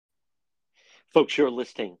Folks, you're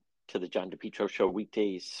listening to the John DePietro Show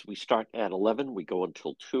weekdays. We start at 11. We go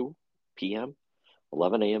until 2 p.m.,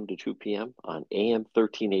 11 a.m. to 2 p.m. on AM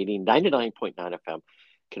 1380, 99.9 FM. You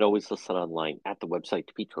can always listen online at the website,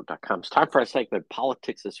 depetro.com. It's time for our segment,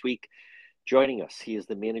 Politics This Week. Joining us, he is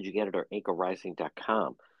the managing editor,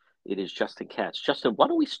 anchorrising.com. It is Justin Katz. Justin, why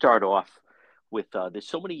don't we start off with, there's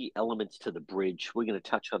so many elements to the bridge. We're going to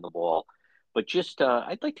touch on them all. But just,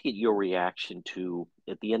 I'd like to get your reaction to,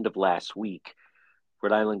 at the end of last week,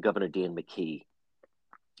 Rhode Island Governor Dan McKee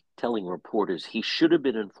telling reporters he should have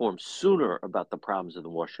been informed sooner about the problems of the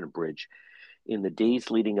Washington Bridge in the days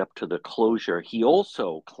leading up to the closure. He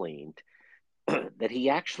also claimed that he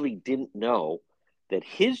actually didn't know that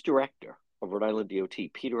his director of Rhode Island DOT,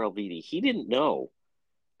 Peter Alviti, he didn't know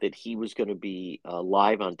that he was going to be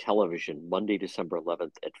live on television Monday, December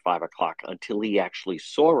 11th at 5 o'clock until he actually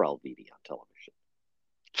saw Alviti on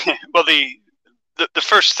television. Well, the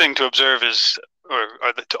first thing to observe is,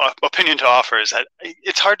 or the opinion to offer is that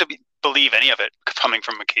it's hard to believe any of it coming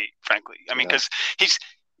from McKee, frankly. I mean, because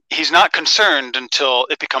he's not concerned until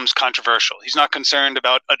it becomes controversial. He's not concerned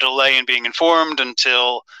about a delay in being informed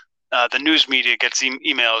until the news media gets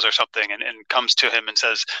emails or something and comes to him and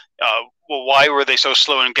says, well, why were they so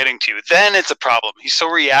slow in getting to you? Then it's a problem. He's so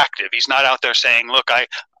reactive. He's not out there saying, look,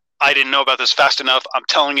 I didn't know about this fast enough. I'm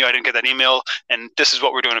telling you I didn't get that email, and this is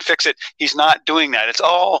what we're doing to fix it. He's not doing that. It's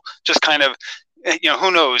all just kind of,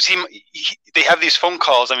 who knows? They have these phone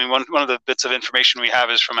calls. I mean, one of the bits of information we have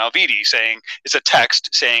is from Alviti saying, it's a text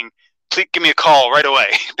saying, please give me a call right away,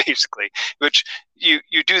 basically, which you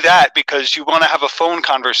do that because you want to have a phone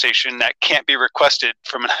conversation that can't be requested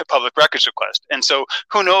from a public records request. And so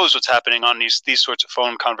who knows what's happening on these sorts of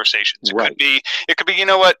phone conversations. Right. It could be, you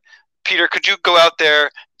know what, Peter, could you go out there,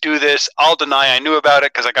 do this? I'll deny I knew about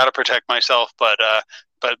it because I got to protect myself, but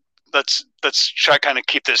let's try kind of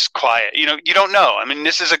keep this quiet. You don't know. I mean,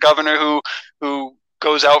 this is a governor who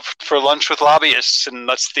goes out for lunch with lobbyists and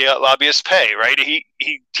lets the lobbyists pay, right? He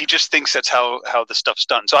just thinks that's how the stuff's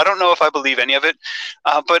done. So I don't know if I believe any of it.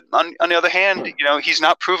 But on the other hand, he's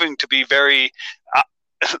not proving to be very.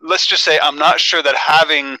 Let's just say I'm not sure that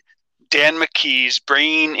having Dan McKee's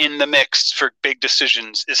brain in the mix for big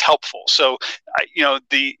decisions is helpful. So,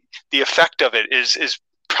 the effect of it is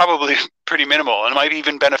probably pretty minimal and might be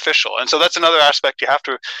even beneficial. And so that's another aspect you have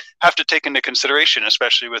to take into consideration,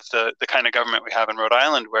 especially with the kind of government we have in Rhode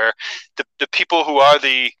Island, where the people who are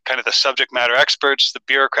the kind of the subject matter experts, the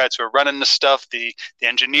bureaucrats who are running the stuff, the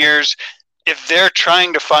engineers, if they're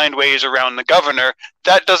trying to find ways around the governor,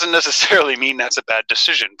 that doesn't necessarily mean that's a bad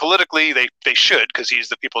decision. Politically, they should, because he's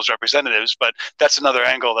the people's representatives, but that's another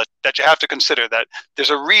angle that you have to consider, that there's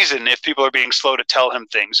a reason if people are being slow to tell him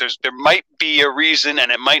things. There might be a reason,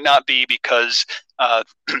 and it might not be because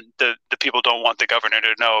the people don't want the governor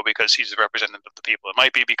to know because he's the representative of the people. It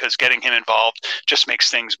might be because getting him involved just makes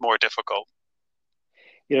things more difficult.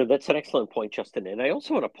 That's an excellent point, Justin. And I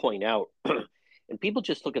also want to point out, and people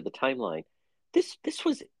just look at the timeline, this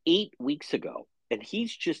was 8 weeks ago, and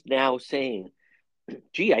he's just now saying,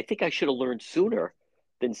 gee, I think I should have learned sooner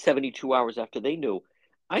than 72 hours after they knew.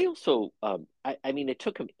 I also, I mean, it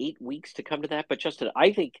took him 8 weeks to come to that, but Justin,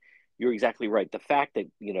 I think you're exactly right. The fact that,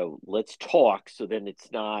 let's talk, so then it's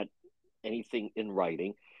not anything in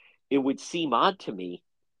writing, it would seem odd to me,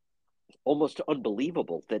 almost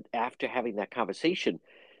unbelievable, that after having that conversation,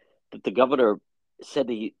 that the governor said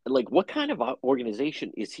what kind of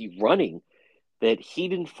organization is he running that he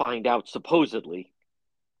didn't find out, supposedly,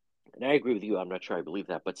 and I agree with you, I'm not sure I believe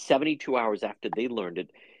that, but 72 hours after they learned it.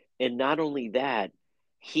 And not only that,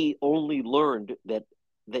 he only learned that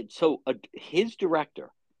his director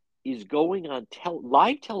is going on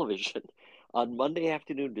live television on Monday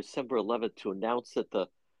afternoon, December 11th, to announce that the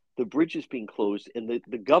bridge is being closed, and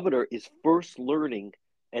the governor is first learning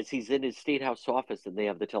as he's in his State House office and they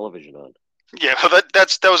have the television on. Yeah, well,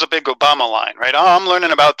 that was a big Obama line, right? Oh, I'm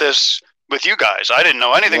learning about this with you guys. I didn't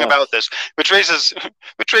know anything about this, which raises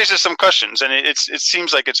some questions, and it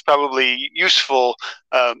seems like it's probably useful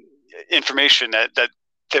information that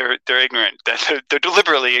they're ignorant, that they're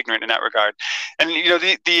deliberately ignorant in that regard. And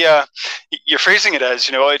you're phrasing it as,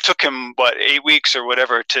 it took him 8 weeks or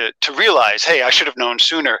whatever to realize, hey, I should have known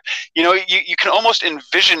sooner. You can almost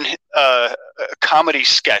envision a comedy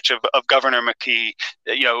sketch of Governor McKee.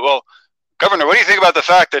 Governor, what do you think about the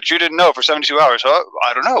fact that you didn't know for 72 hours? Oh,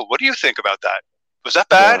 I don't know. What do you think about that? Was that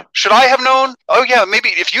bad? Yeah. Should I have known? Oh yeah, maybe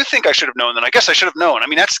if you think I should have known, then I guess I should have known. I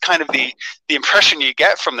mean, that's kind of the impression you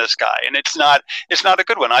get from this guy, and it's not a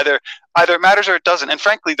good one. Either it matters or it doesn't. And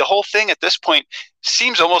frankly, the whole thing at this point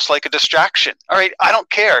seems almost like a distraction. All right, I don't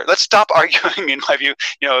care. Let's stop arguing. In my view,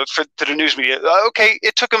 to the news media. Okay,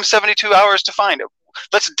 it took him 72 hours to find it.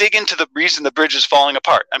 Let's dig into the reason the bridge is falling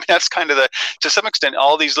apart. I mean, that's kind of to some extent,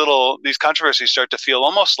 all these controversies start to feel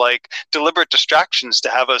almost like deliberate distractions to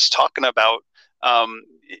have us talking about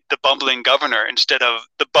the bumbling governor instead of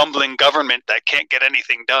the bumbling government that can't get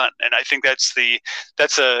anything done. And I think that's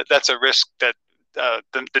a risk that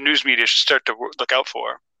the news media should start to look out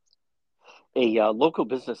for. A local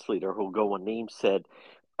business leader who'll go unnamed said,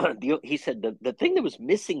 he said the thing that was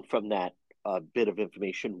missing from that bit of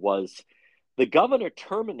information was the governor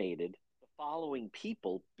terminated the following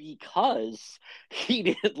people because he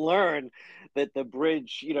didn't learn that the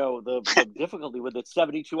bridge, the difficulty with it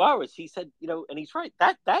 72 hours. He said, and he's right.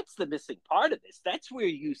 That's the missing part of this. That's where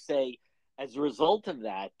you say, as a result of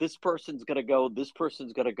that, this person's going to go, this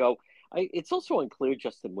person's going to go. It's also unclear,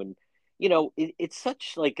 Justin, when, it's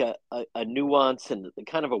such like a nuance and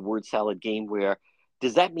kind of a word salad game where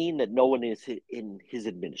does that mean that no one is in his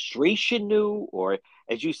administration knew? Or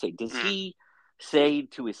as you say, does he say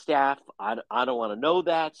to his staff, I don't want to know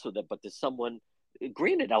that, but there's someone,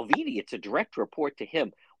 granted, Alvini, it's a direct report to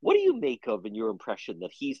him. What do you make of, in your impression, that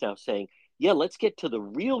he's now saying, yeah, let's get to the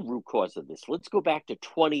real root cause of this. Let's go back to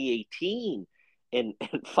 2018 and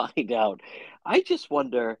find out. I just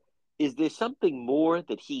wonder, is there something more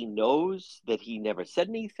that he knows that he never said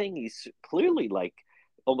anything? He's clearly like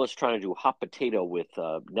almost trying to do hot potato with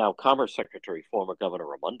now Commerce Secretary, former Governor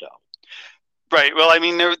Raimondo. Right. Well, I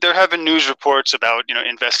mean, there have been news reports about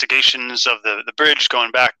investigations of the bridge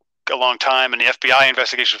going back a long time, and the FBI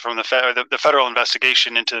investigation from the federal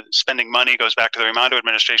investigation into spending money goes back to the Raimondo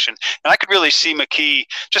administration. And I could really see McKee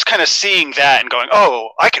just kind of seeing that and going,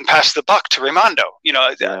 "Oh, I can pass the buck to Raimondo."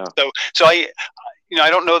 Yeah. So I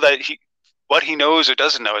don't know that what he knows or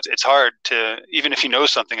doesn't know. It's hard to, even if he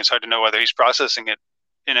knows something, it's hard to know whether he's processing it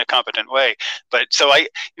in a competent way. But so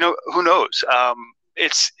who knows?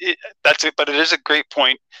 That's it. But it is a great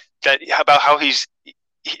point about how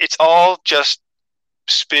it's all just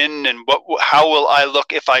spin and how will I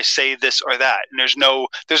look if I say this or that, and there's no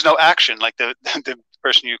action. Like the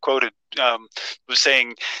person you quoted was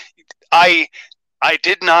saying, I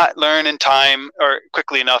did not learn in time or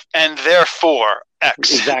quickly enough, and therefore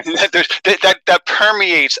X. Exactly. that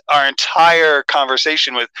permeates our entire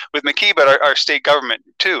conversation with McKee, but our state government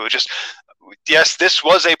too. Just, yes, this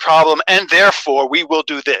was a problem, and therefore we will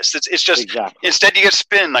do this. It's just exactly. Instead you get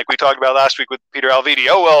spin, like we talked about last week with Peter Alviti.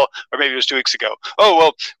 Oh well, or maybe it was 2 weeks ago. Oh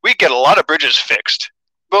well, we get a lot of bridges fixed.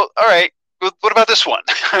 Well, all right. Well, what about this one?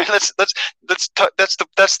 That's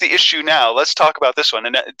the issue now. Let's talk about this one.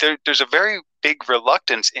 And there's a very big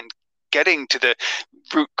reluctance in getting to the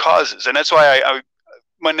root causes, and that's why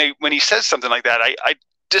when he says something like that, I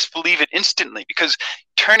disbelieve it instantly, because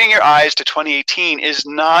turning your eyes to 2018 is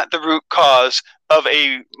not the root cause of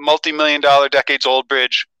a multi-million-dollar, decades-old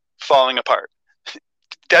bridge falling apart.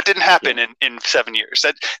 That didn't happen in 7 years.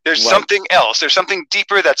 There's something else. There's something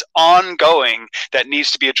deeper that's ongoing that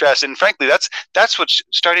needs to be addressed. And frankly, that's what's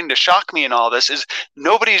starting to shock me in all this, is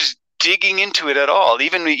nobody's digging into it at all.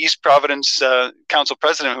 Even the East Providence Council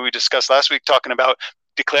president, who we discussed last week, talking about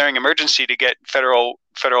declaring emergency to get federal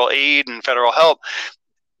aid and federal help.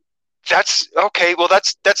 That's okay. Well,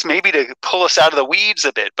 that's maybe to pull us out of the weeds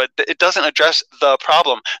a bit, but it doesn't address the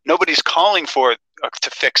problem. Nobody's calling for to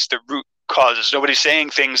fix the root causes. Nobody's saying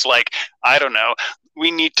things like, I don't know,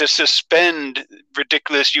 we need to suspend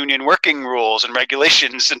ridiculous union working rules and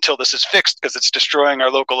regulations until this is fixed because it's destroying our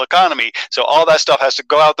local economy. So all that stuff has to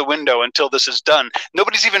go out the window until this is done.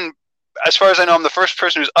 Nobody's even, as far as I know, I'm the first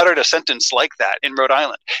person who's uttered a sentence like that in Rhode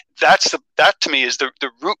Island. That to me is the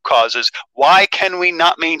root causes. Why can we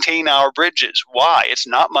not maintain our bridges? Why? It's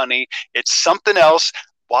not money. It's something else.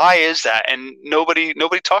 Why is that? And nobody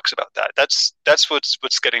talks about that. That's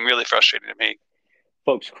what's getting really frustrating to me.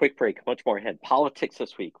 Folks, quick break. Much more ahead. Politics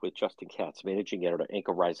this week with Justin Katz, managing editor at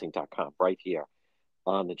anchorrising.com, right here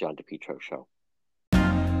on the John DePietro Show.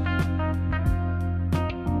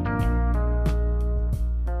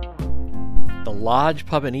 The Lodge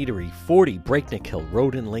Pub and Eatery, 40 Breakneck Hill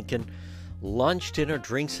Road in Lincoln. Lunch, dinner,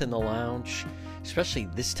 drinks in the lounge, especially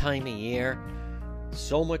this time of year.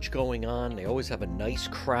 So much going on. They always have a nice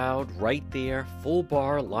crowd right there. Full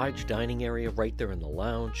bar, large dining area right there in the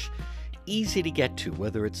lounge. Easy to get to,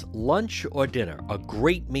 whether it's lunch or dinner. A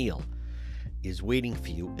great meal is waiting for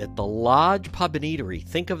you at the Lodge Pub and Eatery.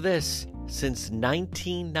 Think of this: Since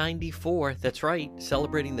 1994, that's right,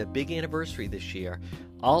 celebrating the big anniversary this year,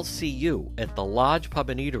 I'll see you at the Lodge Pub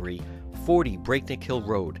and Eatery, 40 Breakneck Hill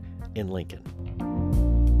Road in Lincoln.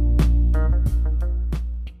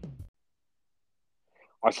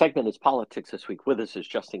 Our segment is Politics this week. With us is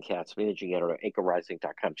Justin Katz, managing editor at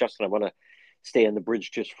anchorrising.com. Justin, I want to stay on the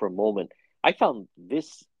bridge just for a moment. I found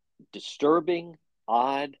this disturbing,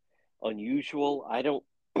 odd, unusual. I don't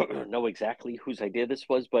know exactly whose idea this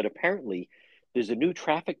was, but apparently there's a new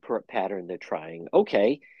traffic pattern they're trying.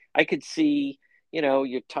 Okay, I could see,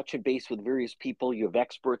 you're touching base with various people. You have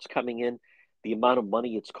experts coming in, the amount of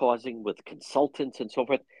money it's causing with consultants and so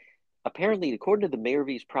forth. Apparently, according to the mayor of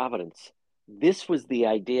East Providence, this was the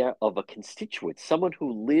idea of a constituent, someone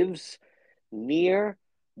who lives near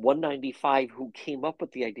 195 who came up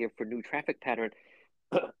with the idea for new traffic pattern.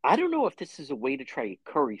 I don't know if this is a way to try to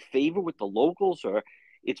curry favor with the locals, or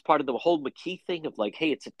it's part of the whole McKee thing of like,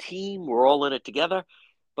 hey, it's a team, we're all in it together.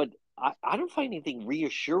 But I don't find anything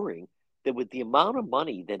reassuring that with the amount of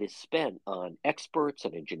money that is spent on experts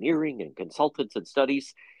and engineering and consultants and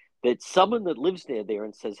studies, that someone that lives near there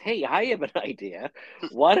and says, hey, I have an idea.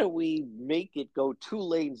 Why don't we make it go 2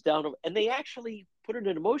 lanes down? And they actually put it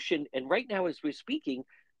in motion. And right now, as we're speaking,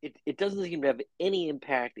 it doesn't seem to have any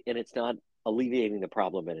impact, and it's not alleviating the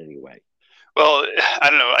problem in any way. Well, I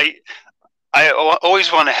don't know. I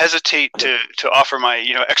always want to hesitate to offer my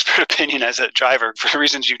expert opinion as a driver for the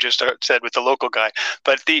reasons you just said with the local guy.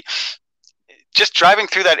 But just driving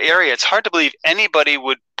through that area, it's hard to believe anybody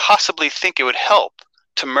would possibly think it would help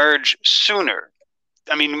to merge sooner.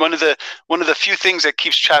 I mean, one of the few things that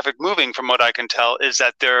keeps traffic moving, from what I can tell, is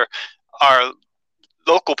that there are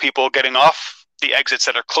local people getting off the exits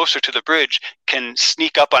that are closer to the bridge can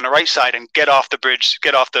sneak up on the right side and get off the bridge,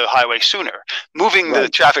 get off the highway sooner. Moving the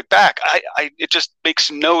traffic back, it just makes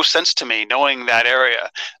no sense to me, knowing that area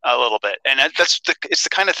a little bit. And it's the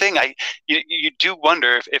kind of thing you do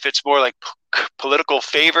wonder if it's more like political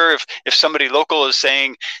favor, if somebody local is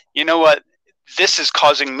saying, you know what, this is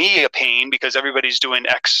causing me a pain because everybody's doing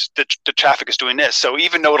X, the traffic is doing this. So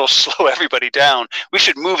even though it'll slow everybody down, we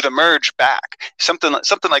should move the merge back. Something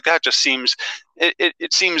like that just seems,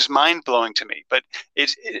 it seems mind-blowing to me. But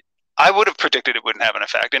I would have predicted it wouldn't have an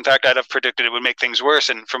effect. In fact, I'd have predicted it would make things worse.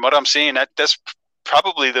 And from what I'm seeing, that's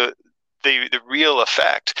probably the real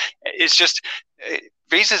effect. It's just, it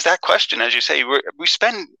raises that question, as you say. We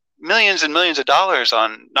spend millions and millions of dollars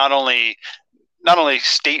on not only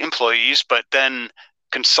state employees, but then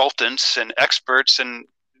consultants and experts. And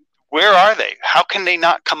where are they? How can they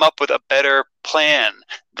not come up with a better plan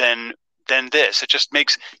than this? It just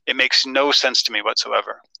makes no sense to me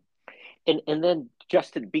whatsoever. And then,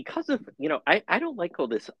 Justin, because of, I don't like all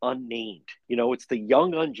this unnamed, it's the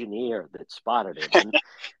young engineer that spotted it.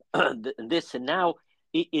 And this, and now,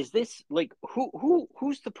 is this like,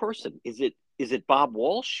 who's the person? Is it Bob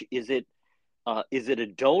Walsh? Is it a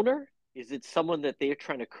donor? Is it someone that they're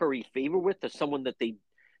trying to curry favor with, or someone that they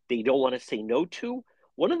don't want to say no to?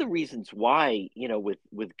 One of the reasons why,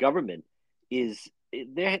 with government is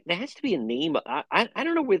there has to be a name. I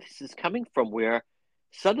don't know where this is coming from, where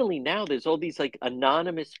suddenly now there's all these like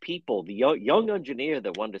anonymous people, the young engineer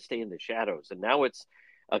that wanted to stay in the shadows. And now it's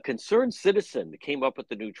a concerned citizen that came up with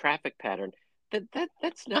the new traffic pattern.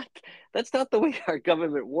 That's not the way our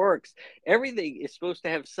government works. Everything is supposed to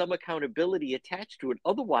have some accountability attached to it.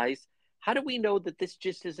 Otherwise, how do we know that this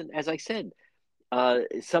just isn't, as I said,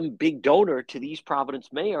 some big donor to the East Providence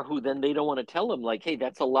mayor who then they don't want to tell him, like, hey,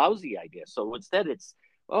 that's a lousy idea. So instead it's,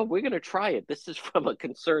 oh, we're going to try it. This is from a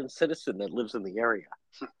concerned citizen that lives in the area.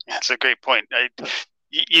 That's a great point.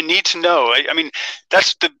 You need to know. I mean,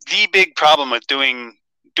 that's the big problem with doing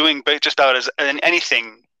just about as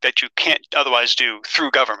anything that you can't otherwise do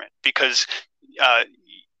through government, because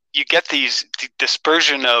you get the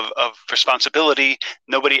dispersion of responsibility.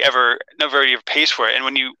 Nobody ever pays for it. And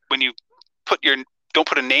when you don't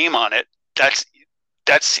put a name on it, that's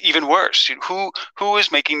even worse. Who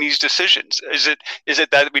is making these decisions? Is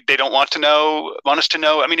it that they don't want us to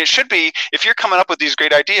know? I mean, it should be, if you're coming up with these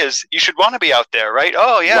great ideas, you should want to be out there, right?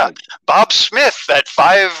 Oh yeah, right. Bob Smith at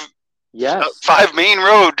 5 Main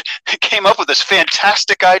Road came up with this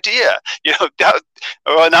fantastic idea.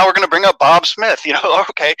 Now we're going to bring up Bob Smith.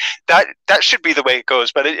 Okay, that should be the way it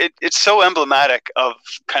goes. But it's so emblematic of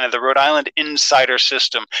kind of the Rhode Island insider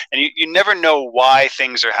system, and you never know why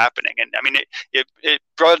things are happening. And I mean, it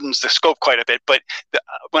broadens the scope quite a bit. But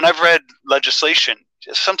when I've read legislation,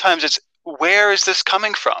 sometimes it's where is this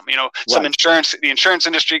coming from? Some Right. the insurance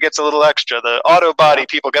industry gets a little extra. The auto body Yeah.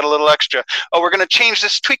 people get a little extra. Oh, we're going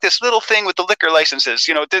to tweak this little thing with the liquor licenses.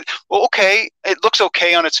 Well, okay, it looks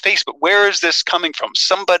okay on its face, but where is this coming from?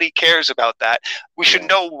 Somebody cares about that. We should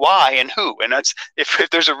know why and who. And that's if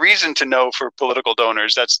there's a reason to know for political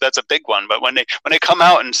donors, that's a big one. But when they come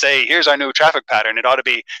out and say, here's our new traffic pattern, it ought to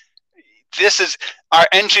be, this is our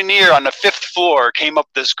engineer on the 5th floor came up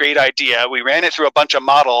with this great idea. We ran it through a bunch of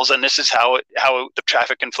models, and this is how the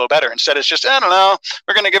traffic can flow better. Instead, it's just, I don't know,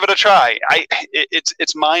 we're going to give it a try.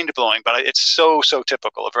 It's mind blowing, but it's so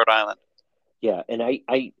typical of Rhode Island. Yeah, and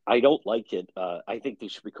I don't like it. I think they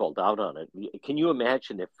should be called out on it. Can you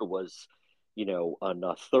imagine if it was,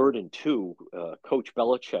 on 3rd and 2, Coach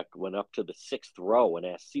Belichick went up to the 6th row and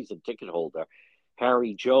asked season ticket holder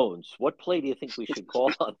Harry Jones, what play do you think we should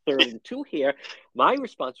call on 3rd and 2 here? My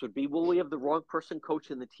response would be, well, we have the wrong person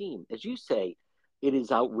coaching the team. As you say, it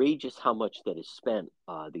is outrageous how much that is spent.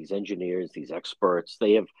 These engineers, these experts,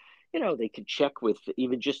 they have, they could check with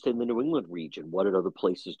even just in the New England region, what did other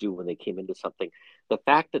places do when they came into something? The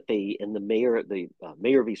fact that the mayor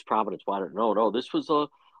of East Providence wanted, no, this was a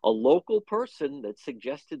local person that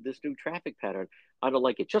suggested this new traffic pattern. I don't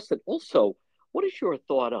like it. Justin, also, what is your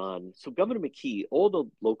thought on, so Governor McKee, all the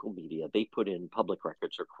local media, they put in public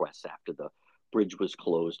records requests after the bridge was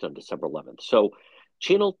closed on December 11th. So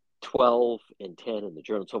Channel 12 and 10 and the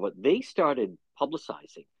Journal and so forth, they started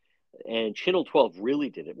publicizing. And Channel 12 really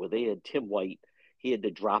did it, where they had Tim White. He had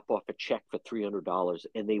to drop off a check for $300,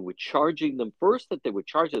 and they were charging them first that they were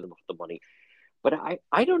charging them with the money. But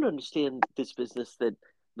I don't understand this business that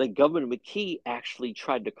Governor McKee actually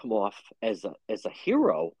tried to come off as a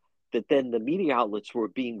hero, that then the media outlets were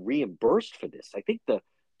being reimbursed for this. I think the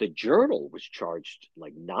Journal was charged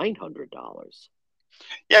like $900.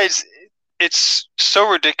 Yeah, it's so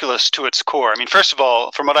ridiculous to its core. I mean, first of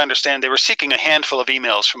all, from what I understand, they were seeking a handful of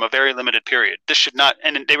emails from a very limited period. This should not,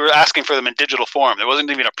 and they were asking for them in digital form. There wasn't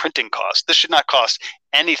even a printing cost. This should not cost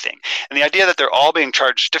anything. And the idea that they're all being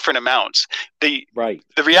charged different amounts, the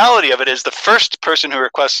reality of it is the first person who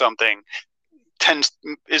requests something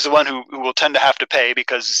is the one who will tend to have to pay,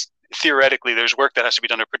 because theoretically there's work that has to be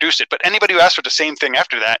done to produce it. But anybody who asks for the same thing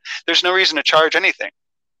after that, there's no reason to charge anything.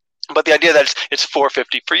 But the idea that it's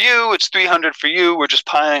 $450 for you, it's $300 for you, we're just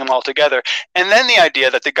piling them all together. And then the idea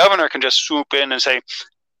that the governor can just swoop in and say,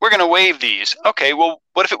 we're going to waive these. Okay, well,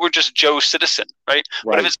 what if it were just Joe Citizen, right?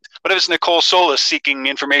 What if it's Nicole Solis seeking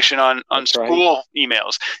information on school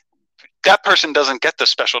emails? That person doesn't get the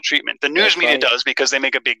special treatment. The news media does, because they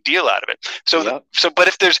make a big deal out of it. But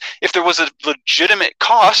if there was a legitimate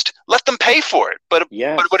cost, let them pay for it. But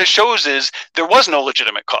what it shows is there was no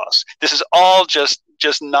legitimate cost. This is all just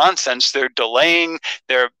nonsense. They're delaying.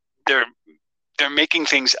 They're making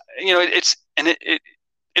things.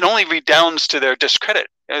 It only redounds to their discredit.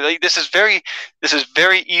 This is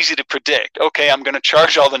very easy to predict. Okay, I'm going to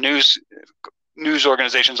charge all the news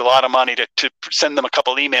organizations a lot of money to send them a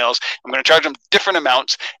couple emails. I'm going to charge them different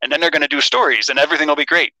amounts, and then they're going to do stories, and everything will be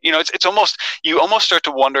great. It's almost, you almost start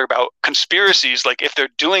to wonder about conspiracies, like if they're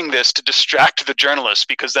doing this to distract the journalists,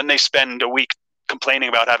 because then they spend a week complaining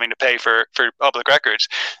about having to pay for public records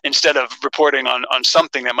instead of reporting on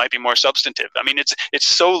something that might be more substantive. I mean, it's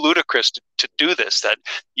so ludicrous to do this that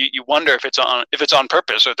you wonder if it's on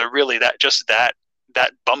purpose, or they're really that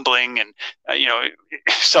bumbling. And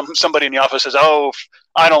somebody in the office says, oh,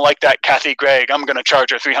 I don't like that Kathy Gregg, I'm going to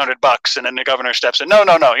charge her $300, and then the governor steps in, no,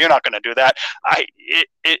 you're not going to do that.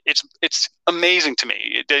 It's amazing to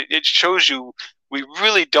me. It shows you we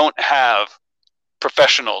really don't have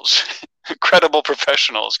professionals, credible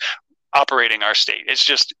professionals, operating our state. It's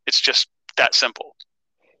just that simple.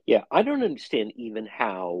 Yeah, I don't understand even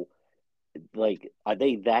how, are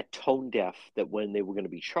they that tone deaf that when they were going to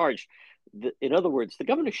be charged, in other words, the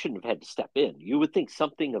governor shouldn't have had to step in. You would think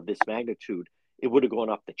something of this magnitude, it would have gone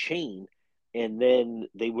off the chain, and then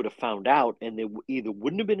they would have found out, and they either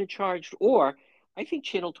wouldn't have been charged, or I think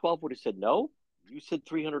Channel 12 would have said, no, you said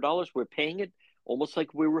 $300, we're paying it, almost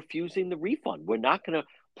like we're refusing the refund. We're not going to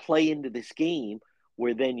play into this game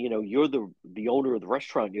where then, you're the owner of the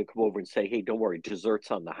restaurant, you come over and say, hey, don't worry,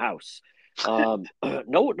 dessert's on the house. No.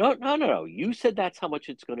 You said that's how much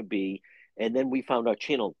it's going to be. And then we found out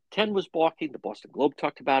Channel 10 was balking. The Boston Globe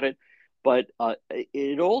talked about it. But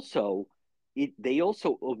they also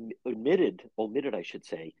omitted, I should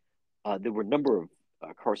say, there were a number of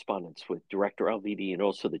correspondence with Director Alviti and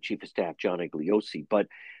also the Chief of Staff, John Igliosi. But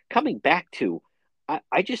coming back to,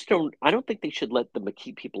 I don't think they should let the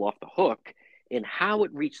McKee people off the hook, and how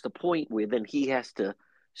it reached the point where then he has to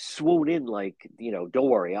swoon in like, don't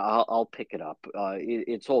worry, I'll pick it up.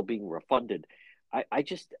 It's all being refunded. I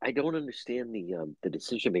don't understand the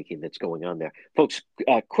decision making that's going on there, folks.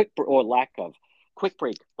 Or lack of quick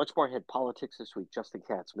break. Much more ahead. Politics this week. Justin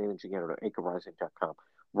Katz, managing editor, anchorrising.com,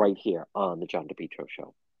 right here on the John DePetro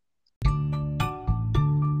Show.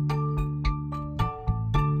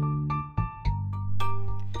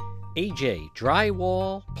 AJ,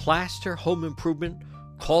 drywall, plaster, home improvement.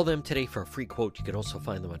 Call them today for a free quote. You can also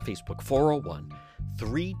find them on Facebook.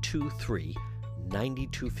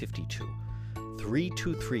 401-323-9252.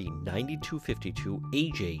 323-9252.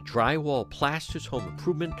 AJ, drywall, plasters, home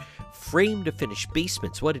improvement, frame to finish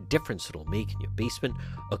basements. What a difference it'll make in your basement.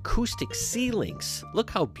 Acoustic ceilings. Look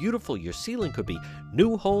how beautiful your ceiling could be.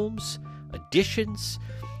 New homes, additions.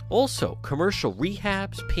 Also, commercial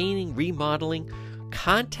rehabs, painting, remodeling.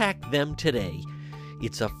 Contact them today.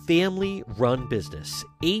 It's a family-run business.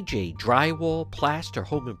 AJ Drywall, Plaster,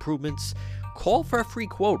 Home Improvements. Call for a free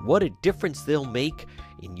quote. What a difference they'll make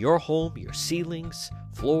in your home, your ceilings,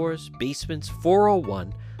 floors, basements.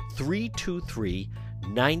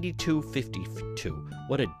 401-323-9252.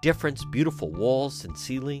 What a difference. Beautiful walls and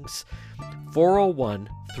ceilings.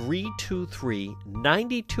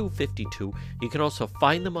 401-323-9252. You can also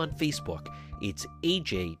find them on Facebook. It's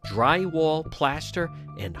AJ Drywall, Plaster,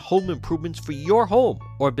 and Home Improvements for your home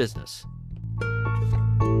or business.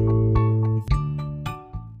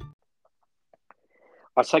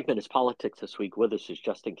 Our segment is Politics This Week. With us is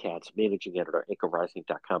Justin Katz, managing editor,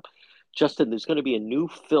 anchorrising.com. Justin, there's going to be a new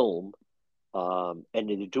film, and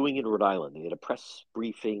they're doing it in Rhode Island. They had a press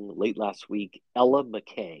briefing late last week, Ella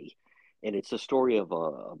McKay, and it's a story of,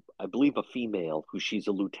 I believe, a female who she's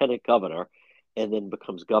a lieutenant governor and then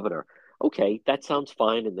becomes governor. Okay, that sounds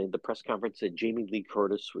fine. And then the press conference said Jamie Lee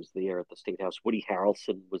Curtis was there at the State House. Woody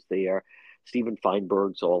Harrelson was there. Stephen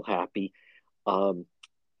Feinberg's all happy.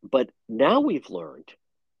 But now we've learned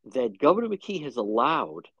that Governor McKee has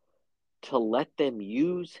allowed to let them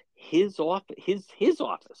use his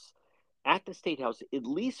office at the State House at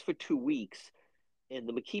least for 2 weeks. And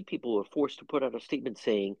the McKee people were forced to put out a statement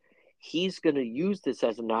saying he's going to use this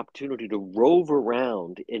as an opportunity to rove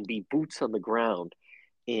around and be boots on the ground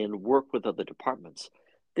and work with other departments.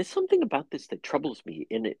 There's something about this that troubles me,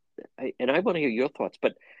 and I want to hear your thoughts,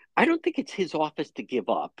 but I don't think it's his office to give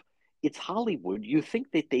up. It's Hollywood. You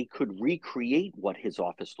think that they could recreate what his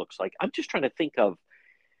office looks like. I'm just trying to think of,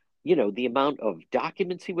 the amount of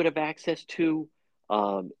documents he would have access to.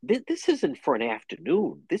 This isn't for an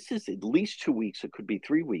afternoon. This is at least 2 weeks. It could be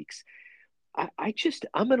 3 weeks.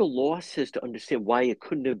 I'm at a loss as to understand why it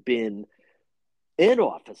couldn't have been an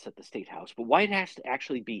office at the State House, but why it has to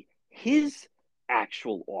actually be his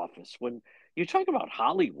actual office when you're talking about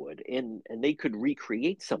Hollywood and they could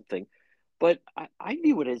recreate something. But I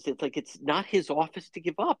view it as it's not his office to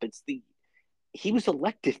give up. He was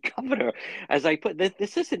elected governor. As I put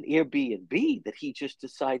this isn't Airbnb that he just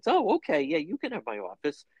decides, oh, okay, yeah, you can have my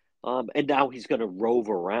office. And now he's going to rove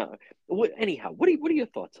around. Anyhow, what are your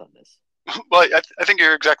thoughts on this? Well, I think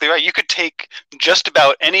you're exactly right. You could take just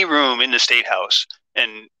about any room in the State House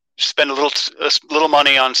and spend a little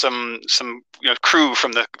money on some crew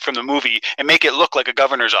from the movie and make it look like a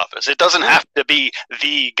governor's office. It doesn't have to be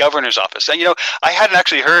the governor's office. And I hadn't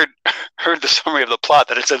actually heard the summary of the plot,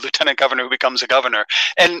 that it's a lieutenant governor who becomes a governor,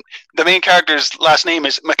 and the main character's last name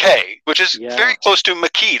is McKay, which is very close to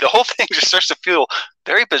McKee. The whole thing just starts to feel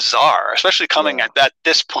very bizarre, especially coming at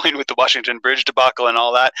this point with the Washington Bridge debacle and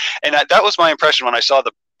all that. And that was my impression when I saw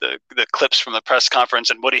the clips from the press conference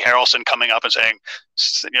and Woody Harrelson coming up and saying,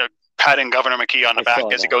 patting Governor McKee on the back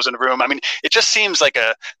as he goes in the room. I mean, it just seems like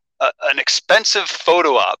an expensive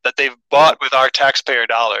photo op that they've bought with our taxpayer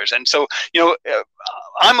dollars. And so,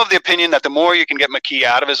 I'm of the opinion that the more you can get McKee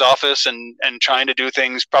out of his office and trying to do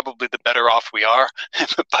things, probably the better off we are.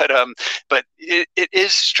 but it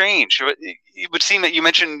is strange. It would seem that you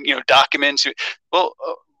mentioned, documents. Well,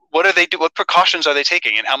 what are they do? What precautions are they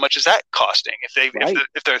taking, and how much is that costing?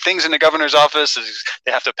 If there are things in the governor's office,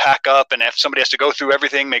 they have to pack up, and if somebody has to go through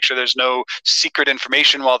everything, make sure there's no secret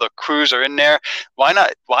information while the crews are in there. Why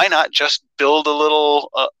not just build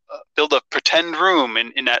a pretend room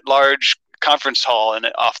in that large conference hall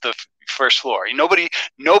and off the first floor? Nobody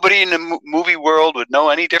in the movie world would know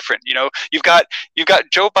any different. You've got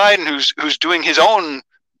Joe Biden who's doing his own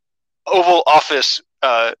Oval Office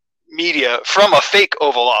media from a fake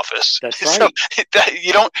Oval Office. That's right. So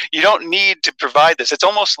you don't need to provide this. It's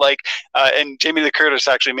almost like, and Jamie Lee Curtis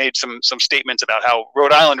actually made some statements about how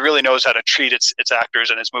Rhode Island really knows how to treat its actors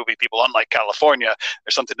and its movie people, unlike California,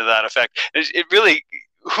 or something to that effect. It really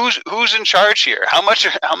who's in charge here?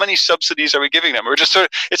 How many subsidies are we giving them? We're just sort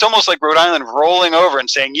of, it's almost like Rhode Island rolling over and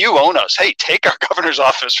saying, you own us. Hey, take our governor's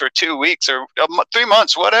office for 2 weeks or 3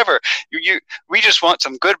 months, whatever. We just want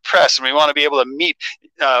some good press, and we want to be able to meet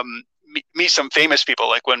some famous people,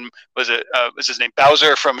 like when was his name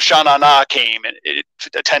Bowser from Sha Na Na came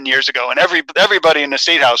 10 years ago, and everybody in the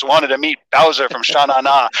state house wanted to meet Bowser from Sha Na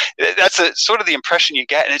Na. That's sort of the impression you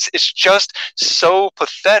get, and it's just so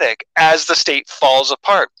pathetic as the state falls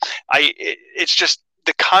apart. It's just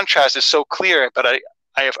the contrast is so clear, but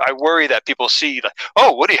I worry that people see like,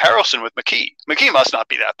 oh, Woody Harrelson with McKee. McKee must not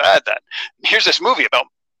be that bad then. Here's this movie about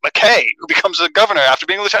McKay who becomes a governor after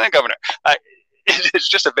being a lieutenant governor. It's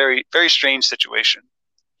just a very, very strange situation.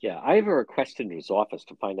 Yeah, I have a request into his office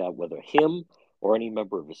to find out whether him or any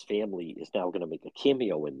member of his family is now going to make a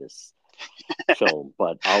cameo in this film,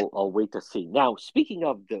 but I'll wait to see. Now, speaking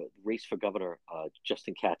of the race for governor,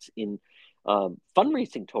 Justin Katz, in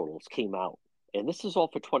fundraising totals came out, and this is all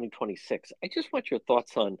for 2026. I just want your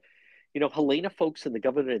thoughts on, Helena folks and the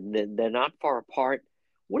governor, and they're not far apart.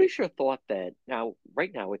 What is your thought that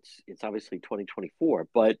right now it's obviously 2024,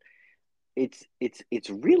 but it's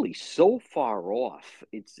really so far off.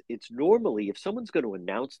 It's normally, if someone's going to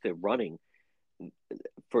announce they're running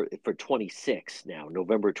for 26 now,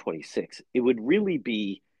 November 26, it would really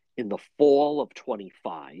be in the fall of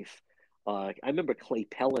 25. I remember Clay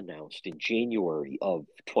Pell announced in January of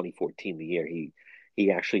 2014, the year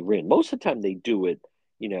he actually ran. Most of the time they do it,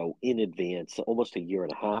 in advance, almost a year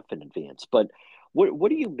and a half in advance. But what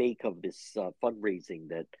do you make of this fundraising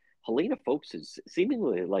that Helena Folks is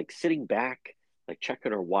seemingly like sitting back, like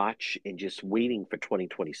checking her watch and just waiting for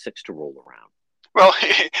 2026 to roll around? Well,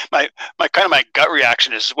 my gut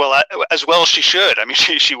reaction is, well, as well she should. I mean,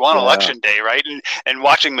 she won election day, right? And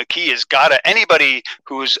watching McKee has got to, anybody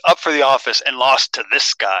who's up for the office and lost to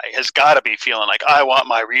this guy has got to be feeling like, I want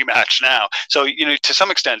my rematch now. So, to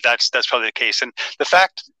some extent, that's probably the case. And the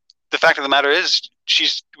fact of the matter is,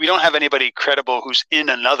 we don't have anybody credible who's in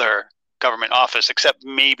another government office except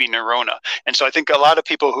maybe Nerona. And so I think a lot of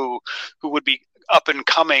people who would be up and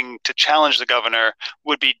coming to challenge the governor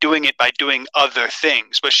would be doing it by doing other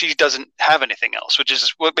things, but she doesn't have anything else, which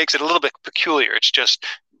is what makes it a little bit peculiar. It's just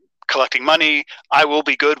collecting money. I will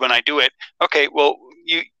be good when I do it. Okay, well,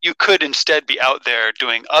 you could instead be out there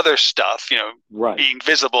doing other stuff, right, being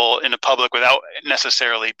visible in the public without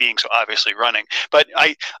necessarily being so obviously running. But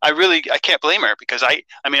I can't blame her, because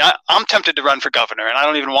I'm tempted to run for governor, and I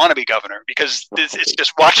don't even want to be governor, because it's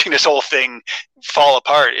just watching this whole thing fall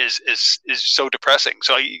apart is so depressing.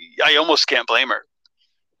 So I almost can't blame her.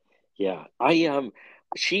 Yeah,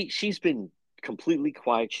 she's been completely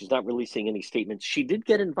quiet. She's not releasing any statements. She did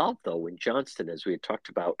get involved, though, in Johnston, as we had talked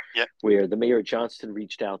about, where the mayor of Johnston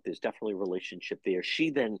reached out. There's definitely a relationship there.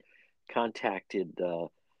 She then contacted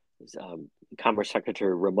Commerce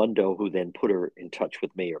Secretary Raimondo, who then put her in touch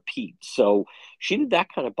with Mayor Pete. So she did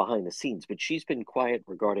that kind of behind the scenes, but she's been quiet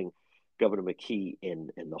regarding Governor McKee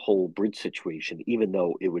and the whole bridge situation, even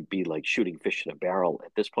though it would be like shooting fish in a barrel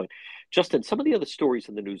at this point. Justin, some of the other stories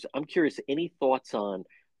in the news, I'm curious, any thoughts on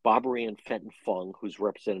Barbara Ann Fenton Fung, who's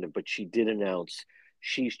representative, but she did announce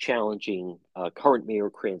she's challenging current Mayor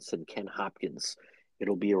Cranston, Ken Hopkins.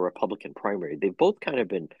 It'll be a Republican primary. They've both kind of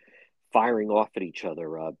been firing off at each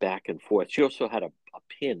other back and forth. She also had a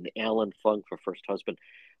pin, Alan Fung, for first husband.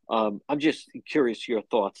 I'm just curious your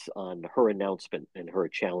thoughts on her announcement and her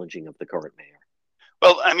challenging of the current mayor.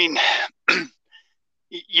 Well, I mean,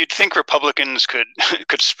 you'd think Republicans could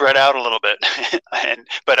spread out a little bit,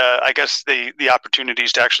 but I guess the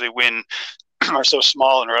opportunities to actually win are so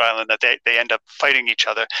small in Rhode Island that they end up fighting each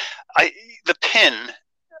other. The pin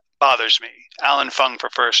bothers me. Alan Fung for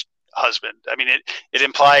first husband. I mean, it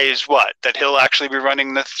implies what? That he'll actually be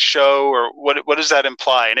running the show, or what does that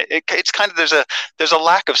imply? And it's kind of, there's a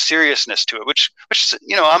lack of seriousness to it, which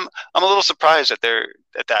I'm a little surprised at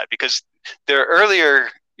that, because there earlier,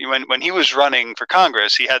 when he was running for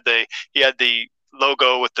Congress, he had the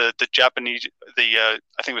logo with the Japanese, I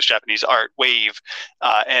think it was Japanese art, wave,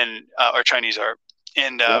 or Chinese art,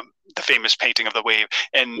 and the famous painting of the wave,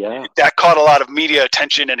 and that caught a lot of media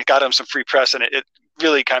attention, and it got him some free press, and it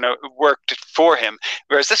really kind of worked for him.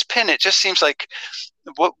 Whereas this pin, it just seems like,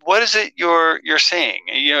 what is it you're saying?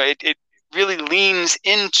 It really leans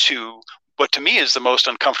into what to me is the most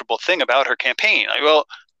uncomfortable thing about her campaign. Like, well,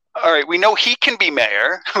 all right, we know he can be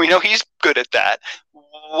mayor. We know he's good at that.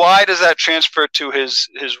 Why does that transfer to his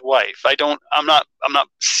wife? I'm not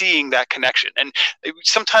seeing that connection. And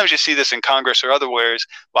sometimes you see this in Congress or otherwise,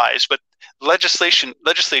 but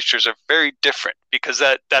legislatures are very different, because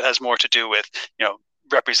that has more to do with,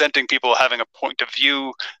 representing people, having a point of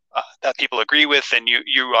view that people agree with, and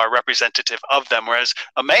you are representative of them. Whereas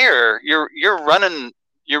a mayor, you're running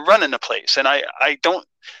a place, and I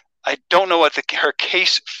don't know what her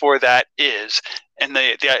case for that is, and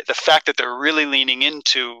the fact that they're really leaning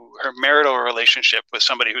into her marital relationship with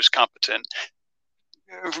somebody who's competent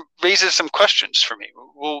raises some questions for me.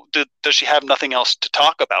 Well, does she have nothing else to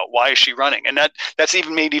talk about? Why is she running? And that's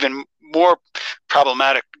even made even more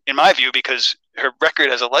problematic in my view, because her record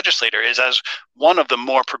as a legislator is as one of the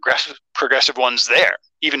more progressive ones there,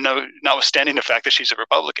 even though notwithstanding the fact that she's a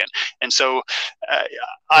Republican. And so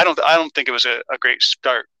I don't think it was a great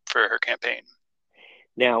start for her campaign.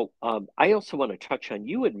 Now, I also want to touch on,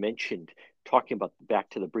 you had mentioned, talking about back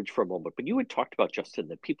to the bridge for a moment, but you had talked about, Justin,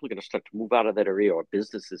 that people are going to start to move out of that area, or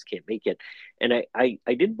businesses can't make it. And I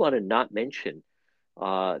didn't want to not mention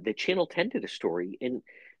that Channel 10 did a story. And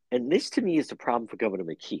this to me is the problem for Governor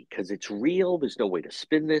McKee, because it's real. There's no way to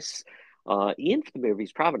spin this. And for the mayor of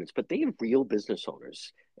East Providence, but they have real business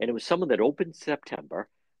owners. And it was someone that opened September.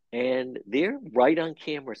 And they're right on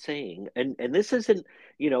camera saying, and this isn't,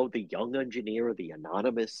 the young engineer or the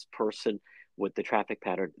anonymous person with the traffic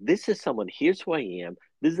pattern. This is someone, here's who I am,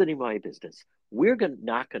 visiting my business. We're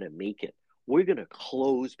not going to make it. We're going to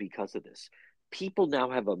close because of this. People now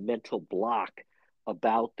have a mental block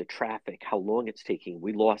about the traffic, how long it's taking.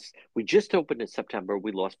 We just opened in September.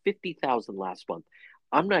 We lost 50,000 last month.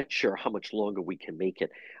 I'm not sure how much longer we can make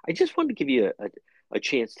it. I just wanted to give you a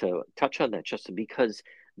chance to touch on that, Justin, because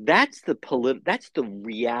that's the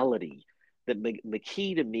reality that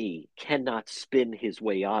McKee, to me, cannot spin his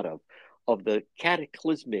way out of the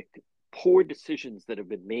cataclysmic poor decisions that have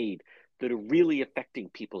been made that are really affecting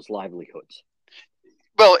people's livelihoods.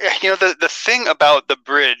 Well, the thing about the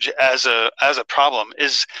bridge as a problem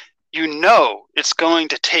is, it's going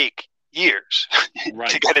to take years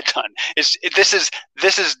to get it done. This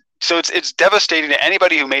is so it's devastating to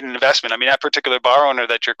anybody who made an investment. I mean, that particular bar owner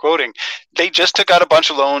that you're quoting, they just took out a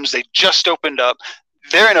bunch of loans. They just opened up.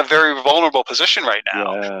 They're in a very vulnerable position right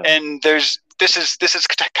now, and this is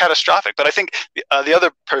catastrophic. But I think the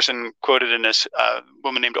other person quoted in this,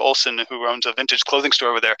 woman named Olson, who owns a vintage clothing store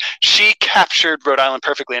over there, she captured Rhode Island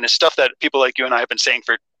perfectly, and it's stuff that people like you and I have been saying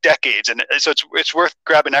for decades. And so it's worth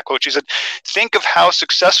grabbing that quote. She said, "Think of how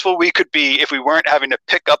successful we could be if we weren't having to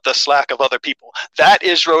pick up the slack of other people." That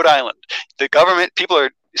is Rhode Island. The government, people are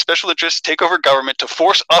special interests take over government to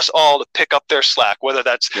force us all to pick up their slack, whether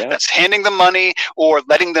that's handing them money or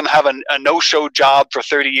letting them have a no-show job for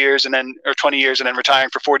 30 years or 20 years and then retiring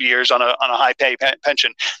for 40 years on a high pay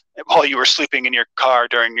pension while you were sleeping in your car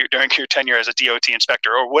during your tenure as a DOT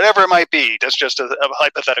inspector, or whatever it might be. That's just a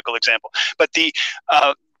hypothetical example. But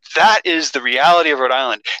that is the reality of Rhode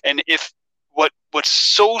Island. And if what's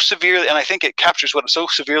so severely, and I think it captures what so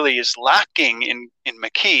severely is lacking in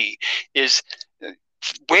McKee, is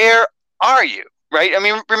where are you? Right? I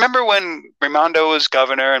mean, remember when Raimondo was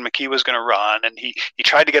governor and McKee was going to run, and he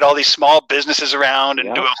tried to get all these small businesses around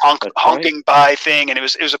and do a honking by thing, and it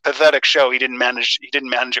was a pathetic show. He didn't manage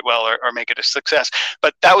it well or make it a success.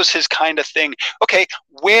 But that was his kind of thing. Okay,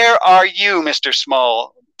 where are you, Mr.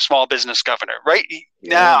 Small business governor? Right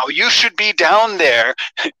now, you should be down there,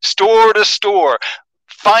 store to store,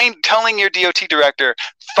 telling your DOT director,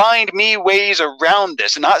 find me ways around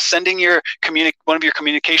this, and not sending one of your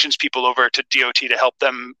communications people over to DOT to help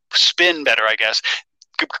them spin better, I guess.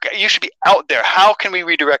 You should be out there. How can we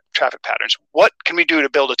redirect traffic patterns? What can we do to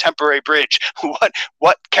build a temporary bridge?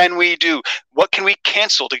 What can we do? What can we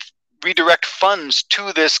cancel to redirect funds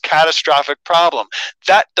to this catastrophic problem?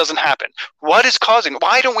 That doesn't happen. Why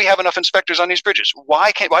don't we have enough inspectors on these bridges?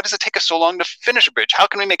 Why does it take us so long to finish a bridge? How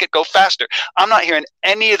can we make it go faster? I'm not hearing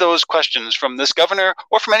any of those questions from this governor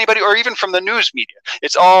or from anybody, or even from the news media.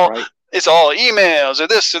 It's all emails or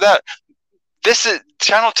this or that. This is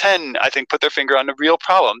Channel 10, I think, put their finger on the real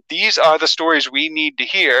problem. These are the stories we need to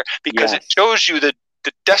hear, because it shows you the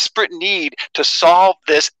desperate need to solve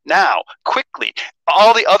this now, quickly.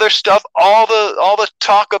 All the other stuff, all the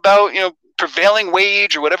talk about prevailing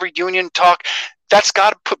wage or whatever union talk, that's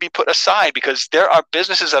got to be put aside, because there are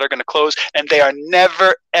businesses that are going to close, and they are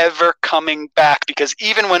never ever coming back, because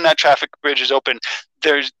even when that traffic bridge is open,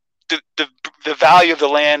 there's the value of the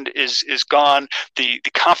land is gone. The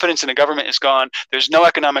confidence in the government is gone. There's no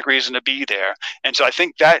economic reason to be there. And so I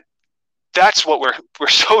think that's what we're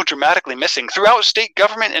so dramatically missing throughout state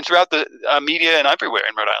government and throughout the media and everywhere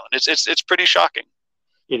in Rhode Island. It's pretty shocking.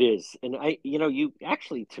 It is, and you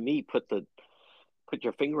actually, to me, put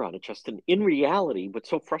your finger on it, Justin. In reality, what's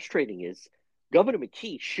so frustrating is Governor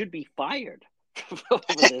McKee should be fired for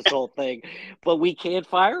this whole thing, but we can't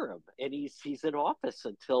fire him, and he's in office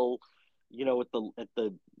until at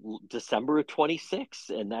the December of 26,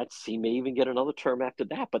 and he may even get another term after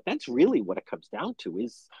that. But that's really what it comes down to,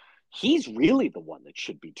 is he's really the one that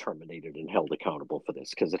should be terminated and held accountable for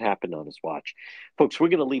this, because it happened on his watch. Folks, we're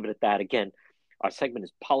going to leave it at that. Again, our segment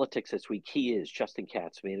is Politics This Week. He is Justin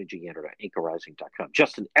Katz, managing editor at anchorrising.com.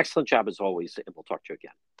 Justin, excellent job as always, and we'll talk to you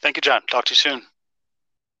again. Thank you, John. Talk to you soon.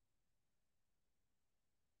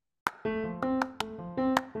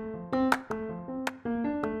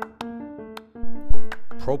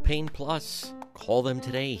 Propane Plus. Call them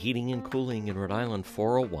today. Heating and Cooling in Rhode Island,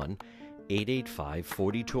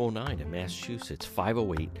 401-885-4209. In Massachusetts,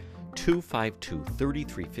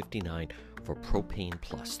 508-252-3359 for Propane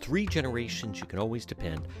Plus. 3 generations you can always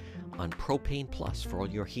depend on Propane Plus for all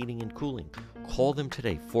your heating and cooling. Call them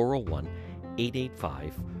today,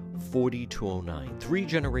 401-885-4209. 3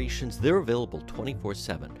 generations. They're available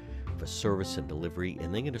 24/7. For service and delivery,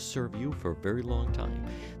 and they're going to serve you for a very long time.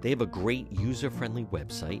 They have a great user-friendly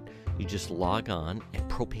website. You just log on at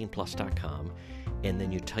propaneplus.com, and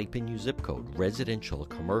then you type in your zip code, residential,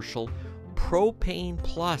 commercial, Propane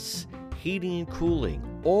Plus, heating and cooling,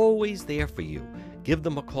 always there for you. Give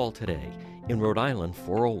them a call today. In Rhode Island,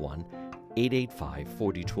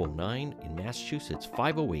 401-885-4209. In Massachusetts,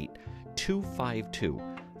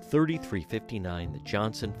 508-252-3359. The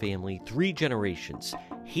Johnson family, 3 generations,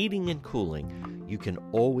 heating and cooling. You can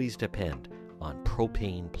always depend on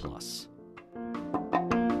Propane Plus.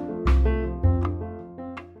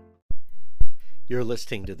 You're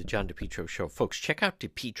listening to the John DePetro Show. Folks, check out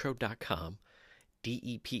DePetro.com,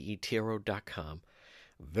 DEPETRO.com.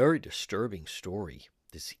 Very disturbing story.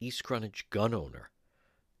 This East Greenwich gun owner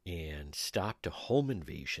and stopped a home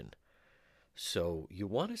invasion. So you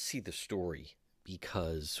want to see the story,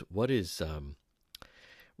 because what is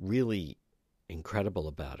really incredible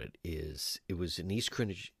about it is it was an East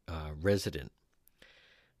Greenwich resident.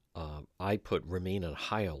 I put remain on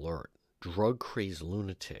high alert. Drug-crazed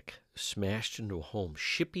lunatic smashed into a home,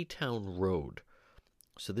 Shippytown Road.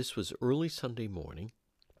 So this was early Sunday morning,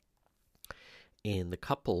 and the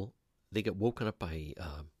couple, they got woken up by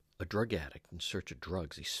a drug addict in search of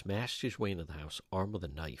drugs. He smashed his way into the house, armed with a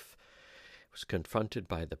knife. Was confronted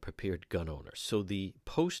by the prepared gun owner. So the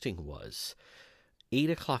posting was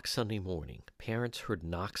 8 o'clock Sunday morning. Parents heard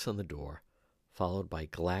knocks on the door, followed by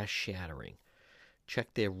glass shattering.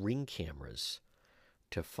 Checked their Ring cameras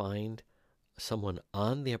to find someone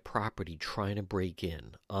on their property trying to break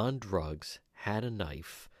in, on drugs, had a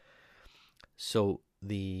knife. So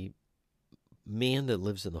the man that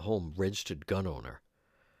lives in the home, registered gun owner,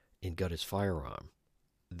 and got his firearm.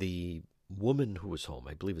 The woman who was home,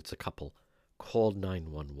 I believe it's a couple, called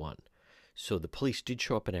 911. So the police did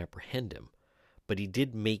show up and apprehend him, but he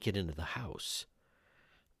did make it into the house.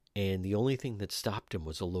 And the only thing that stopped him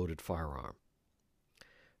was a loaded firearm.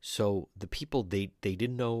 So the people, they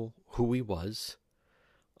didn't know who he was.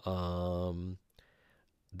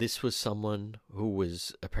 This was someone who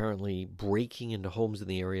was apparently breaking into homes in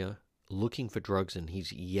the area, looking for drugs, and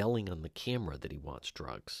he's yelling on the camera that he wants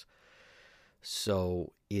drugs.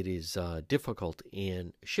 So it is difficult.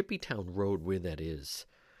 And Shippytown Road, where that is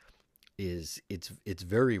it's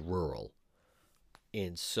very rural,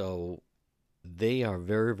 and so they are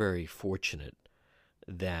very, very fortunate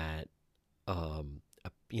that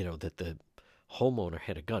that the homeowner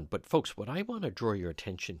had a gun. But folks, what I want to draw your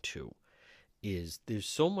attention to is there's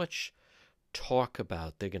so much talk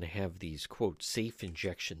about they're going to have these, quote, safe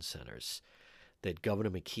injection centers that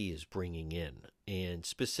Governor McKee is bringing in. And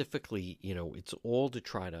specifically, it's all to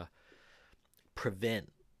try to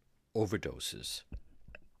prevent overdoses.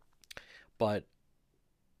 But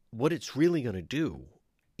what it's really going to do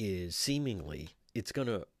is, seemingly, it's going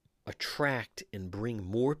to attract and bring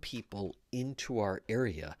more people into our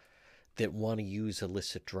area that want to use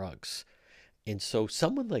illicit drugs. And so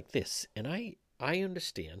someone like this, and I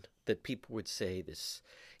understand that people would say this,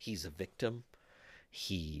 he's a victim,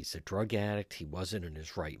 he's a drug addict, he wasn't in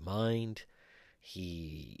his right mind,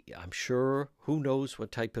 I'm sure, who knows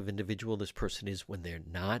what type of individual this person is when they're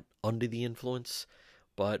not under the influence.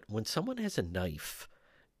 But when someone has a knife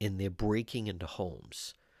and they're breaking into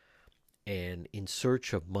homes and in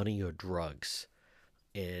search of money or drugs,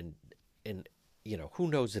 and who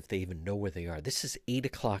knows if they even know where they are. This is 8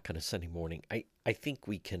 o'clock on a Sunday morning. I think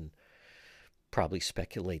we can probably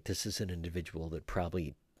speculate this is an individual that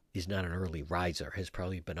probably is not an early riser, has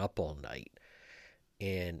probably been up all night,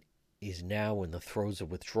 and is now in the throes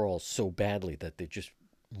of withdrawal so badly that they're just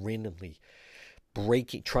randomly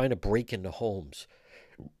trying to break into homes,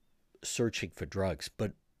 searching for drugs.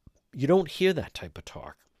 But you don't hear that type of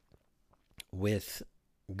talk with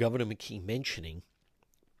Governor McKee mentioning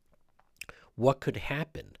what could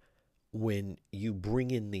happen when you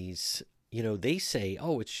bring in these, they say,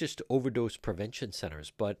 oh, it's just overdose prevention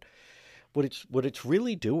centers. But what it's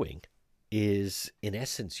really doing is, in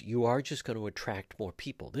essence, you are just going to attract more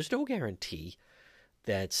people. There's no guarantee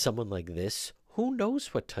that someone like this, who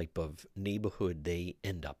knows what type of neighborhood they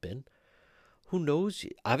end up in? Who knows?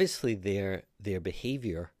 Obviously, their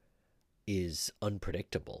behavior is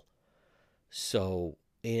unpredictable. So,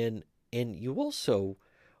 and you also,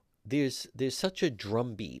 there's such a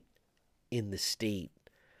drumbeat in the state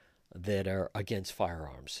that are against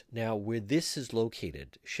firearms. Now, where this is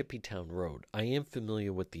located, Shippeytown Road, I am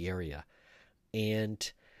familiar with the area, and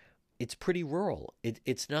it's pretty rural.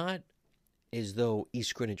 It's not as though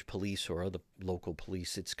East Greenwich Police or other local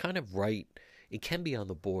police, it's kind of right, it can be on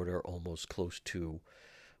the border, almost close to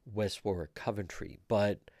West Warwick, Coventry,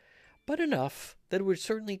 but enough that it would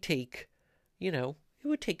certainly take, it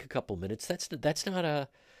would take a couple minutes. That's not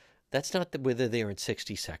where they're there in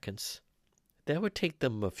 60 seconds. That would take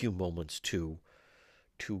them a few moments to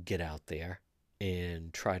get out there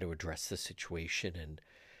and try to address the situation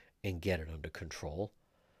and get it under control.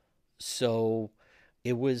 So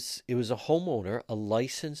it was a homeowner, a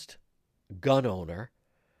licensed gun owner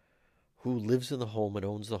who lives in the home and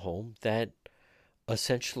owns the home, that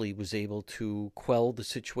essentially was able to quell the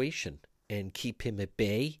situation and keep him at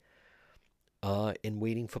bay and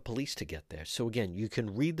waiting for police to get there. So again, you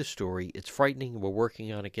can read the story. It's frightening. We're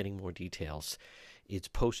working on it, getting more details. It's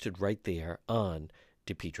posted right there on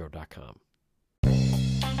DePietro.com.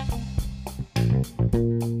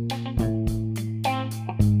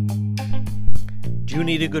 Do you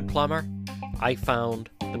need a good plumber? I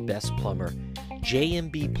found the best plumber,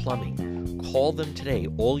 J&B Plumbing. Call them today.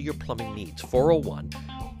 All your plumbing needs.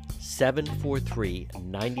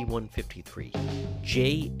 401-743-9153.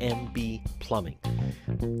 J&B Plumbing.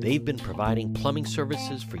 They've been providing plumbing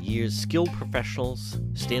services for years. Skilled professionals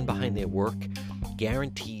stand behind their work.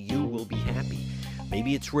 Guarantee you will be happy.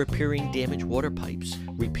 Maybe it's repairing damaged water pipes,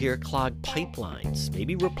 repair clogged pipelines,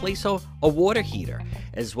 maybe replace a water heater,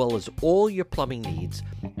 as well as all your plumbing needs.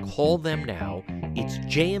 Call them now. It's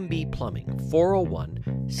J&B Plumbing,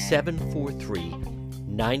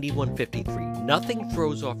 401-743-9153. Nothing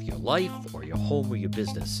throws off your life or your home or your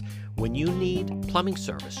business. When you need plumbing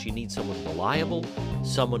service, you need someone reliable,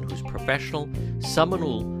 someone who's professional, someone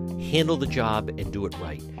who'll handle the job and do it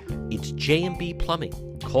right. It's J&B Plumbing.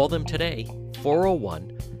 Call them today,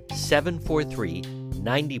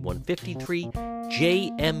 401-743-9153,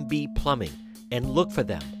 J&B Plumbing, and look for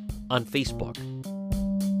them on Facebook.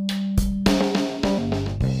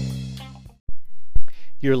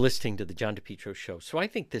 You're listening to the John DePietro Show. So I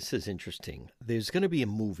think this is interesting. There's going to be a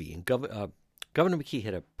movie, and Governor McKee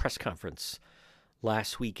had a press conference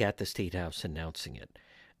last week at the State House announcing it.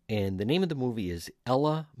 And the name of the movie is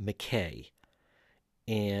Ella McKay.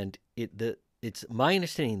 And it's my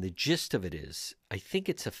understanding, the gist of it is, I think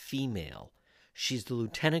it's a female. She's the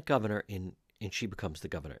lieutenant governor, and she becomes the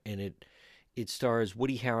governor. And it stars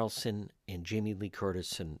Woody Harrelson and Jamie Lee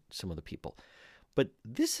Curtis and some other people. But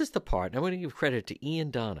this is the part, and I'm going to give credit to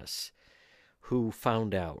Ian Donis, who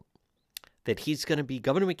found out that he's going to be,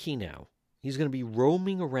 Governor McKee now, he's going to be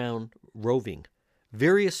roving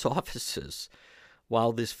various offices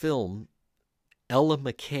while this film, Ella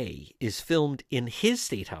McKay, is filmed in his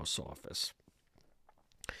State House office.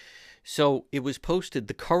 So it was posted,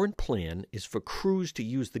 the current plan is for crews to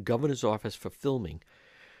use the governor's office for filming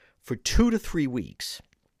for 2 to 3 weeks.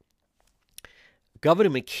 Governor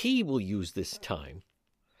McKee will use this time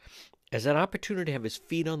as an opportunity to have his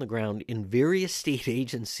feet on the ground in various state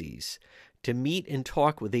agencies to meet and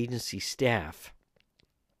talk with agency staff,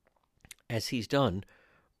 as he's done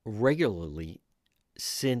regularly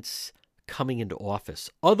since coming into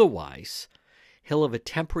office. Otherwise, he'll have a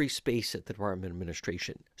temporary space at the Department of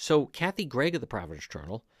Administration. So Kathy Gregg of the Providence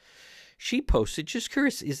Journal, she posted, just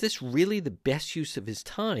curious, is this really the best use of his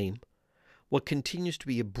time? What continues to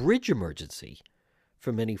be a bridge emergency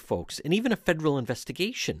for many folks, and even a federal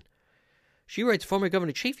investigation. She writes, former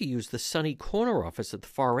Governor Chafee used the sunny corner office at the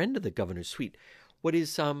far end of the governor's suite. What is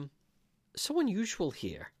so unusual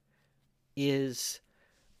here is,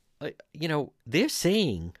 they're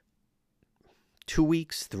saying 2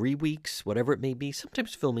 weeks, 3 weeks, whatever it may be.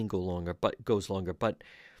 Sometimes filming goes longer. But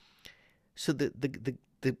so the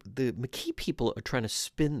McKee people are trying to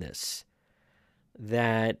spin this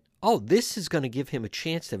that, this is going to give him a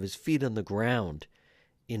chance to have his feet on the ground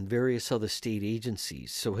in various other state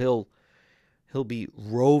agencies. So he'll be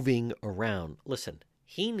roving around. Listen,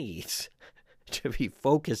 he needs to be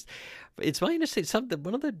focused. It's my understanding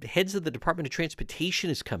one of the heads of the Department of Transportation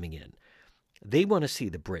is coming in. They want to see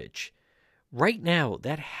the bridge. Right now,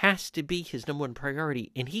 that has to be his number one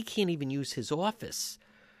priority, and he can't even use his office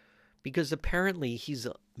because apparently he's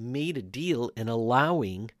made a deal in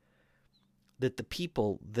allowing that the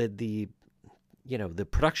people, that the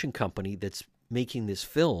production company that's making this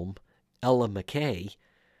film, Ella McKay,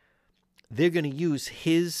 they're going to use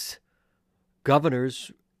his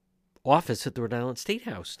governor's office at the Rhode Island State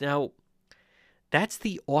House. Now, that's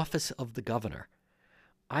the office of the governor.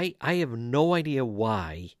 I have no idea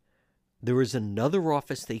why there is another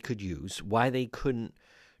office they could use, why they couldn't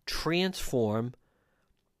transform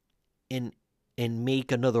and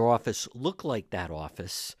make another office look like that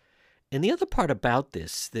office. And the other part about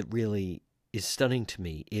this that really is stunning to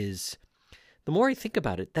me is the more I think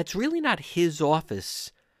about it, that's really not his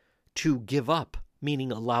office to give up,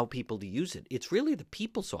 meaning allow people to use it. It's really the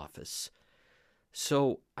people's office.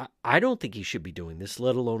 So I don't think he should be doing this,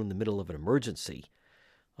 let alone in the middle of an emergency.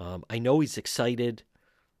 I know he's excited.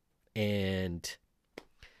 And,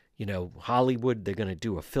 Hollywood, they're going to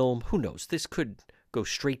do a film. Who knows? This could go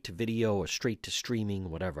straight to video or straight to streaming,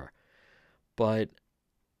 whatever. But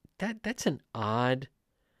that's an odd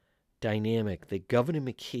dynamic that Governor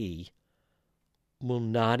McKee will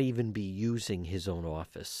not even be using his own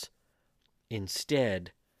office.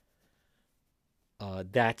 Instead,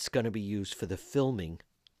 that's going to be used for the filming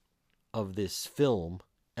of this film,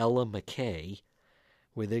 Ella McKay,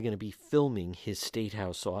 where they're going to be filming his State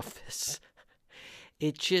House office.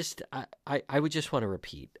 It just, I would just want to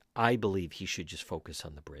repeat, I believe he should just focus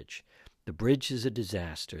on the bridge. The bridge is a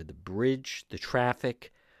disaster. The bridge, the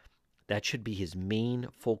traffic, that should be his main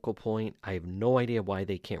focal point. I have no idea why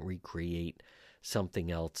they can't recreate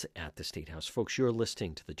something else at the State House. Folks, you're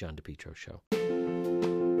listening to The John DePietro Show.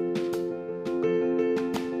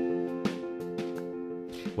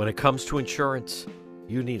 When it comes to insurance,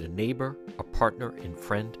 you need a neighbor, a partner, and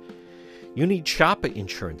friend. You need Shoppa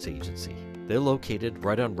Insurance Agency. They're located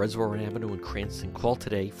right on Reservoir Avenue in Cranston. Call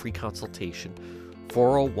today, free consultation,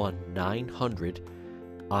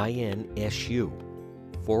 401-900-INSU,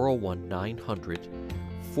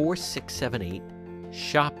 401-900-4678,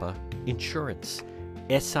 Shoppa Insurance,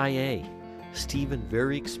 SIA. Stephen,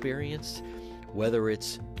 very experienced, whether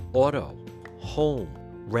it's auto, home,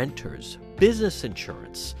 renters, business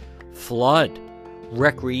insurance, flood,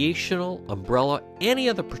 recreational, umbrella, any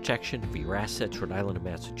other protection for your assets, Rhode Island and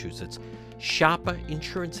Massachusetts. Shoppa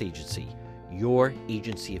Insurance Agency, your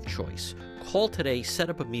agency of choice. Call today, set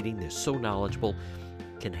up a meeting. They're so knowledgeable,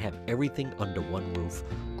 can have everything under one roof.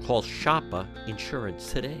 Call Shoppa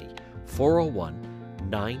Insurance today,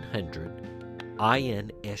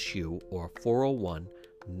 401-900-INSU or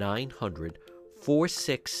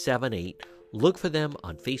 401-900-4678. Look for them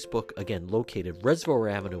on Facebook, again, located Reservoir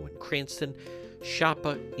Avenue in Cranston.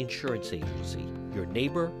 Shoppa Insurance Agency, your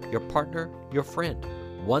neighbor, your partner, your friend.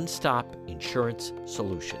 One-stop insurance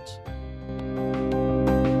solutions.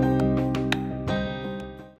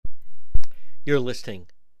 You're listening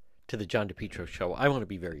to The John DePietro Show. I want to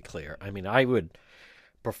be very clear. I mean, I would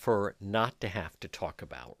prefer not to have to talk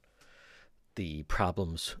about the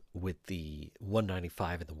problems with the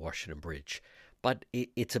 195 and the Washington Bridge, but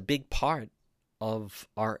it's a big part of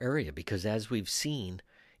our area because, as we've seen,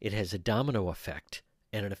 it has a domino effect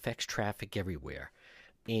and it affects traffic everywhere.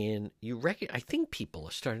 And I think people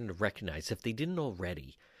are starting to recognize, if they didn't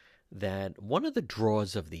already, that one of the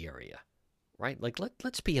draws of the area, right? Like,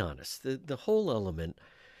 let's be honest, the whole element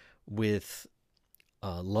with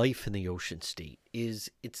life in the Ocean State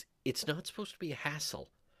is it's not supposed to be a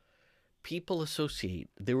hassle. People associate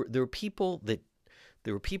there are people that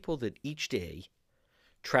each day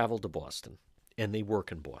travel to Boston and they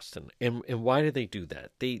work in Boston. And why do they do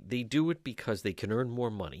that? They do it because they can earn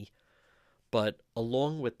more money. But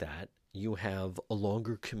along with that, you have a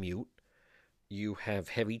longer commute, you have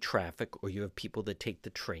heavy traffic, or you have people that take the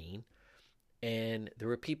train. And there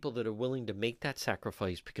are people that are willing to make that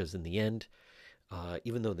sacrifice because in the end,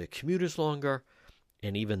 even though the commute is longer,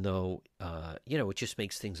 and even though, it just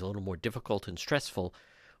makes things a little more difficult and stressful,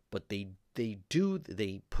 but they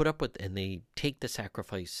put up with and they take the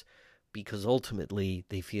sacrifice because ultimately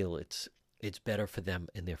they feel it's better for them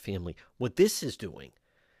and their family. What this is doing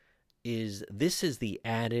is the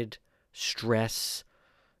added stress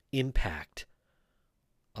impact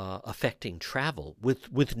affecting travel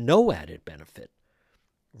with no added benefit,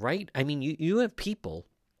 right? I mean, you have people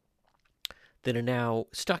that are now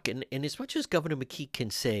stuck, and as much as Governor McKee can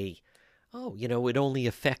say, oh,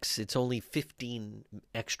 it's only 15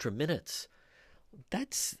 extra minutes.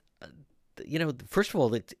 That's, first of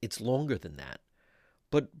all, it's longer than that.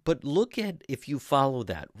 But look at, if you follow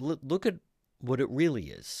that, look at what it really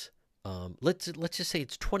is. Let's just say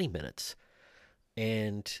it's 20 minutes.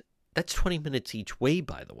 And That's 20 minutes each way,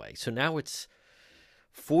 by the way. So now it's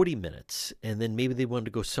 40 minutes, and then maybe they wanted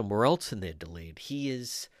to go somewhere else and they're delayed.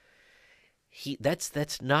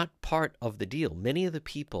 That's not part of the deal. Many of the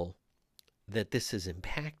people that this is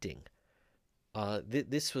impacting,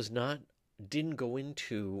 this didn't go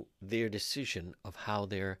into their decision of how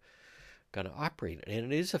they're going to operate,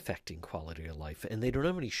 and it is affecting quality of life, and they don't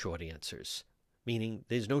have any short answers, meaning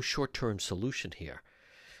there's no short-term solution here.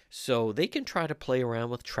 So they can try to play around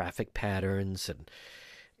with traffic patterns,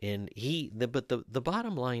 but the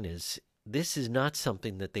bottom line is this is not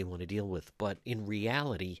something that they want to deal with, but in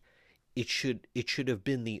reality, it should have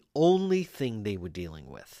been the only thing they were dealing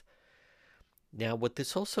with. Now, what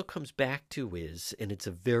this also comes back to is, and it's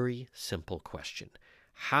a very simple question,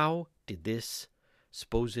 how did this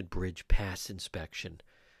supposed bridge pass inspection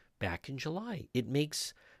back in July? It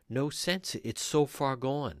makes no sense. It's so far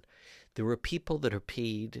gone. There are people that are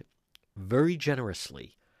paid very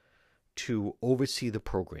generously to oversee the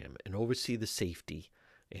program and oversee the safety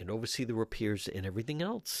and oversee the repairs and everything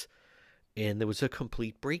else. And there was a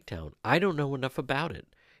complete breakdown. I don't know enough about it.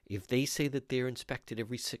 If they say that they're inspected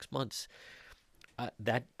every 6 months,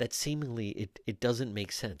 that seemingly it doesn't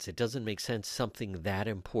make sense. It doesn't make sense something that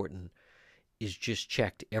important is just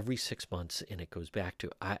checked every 6 months and it goes back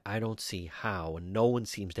to, I don't see how, and no one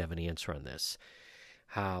seems to have an answer on this,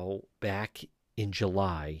 how back in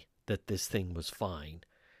July that this thing was fine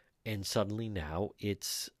and suddenly now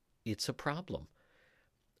it's a problem.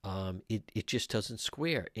 It just doesn't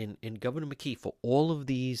square. And Governor McKee, for all of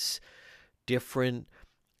these different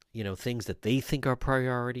things that they think are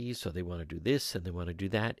priorities, so they want to do this and they want to do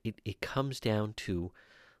that, it comes down to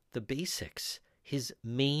the basics. His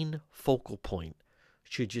main focal point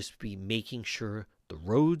should just be making sure the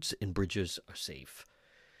roads and bridges are safe.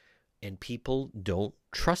 And people don't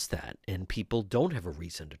trust that, and people don't have a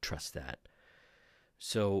reason to trust that.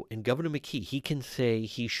 So, in Governor McKee, he can say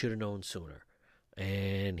he should have known sooner,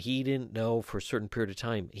 and he didn't know for a certain period of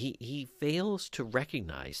time. He fails to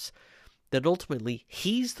recognize that ultimately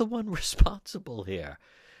he's the one responsible here.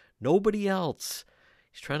 Nobody else.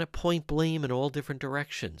 He's trying to point blame in all different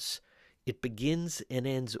directions. It begins and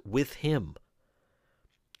ends with him.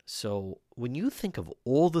 So when you think of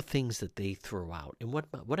all the things that they throw out, and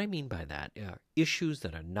what I mean by that are issues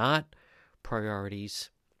that are not priorities.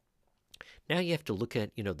 Now you have to look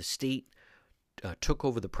at, the state took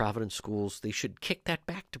over the Providence schools. They should kick that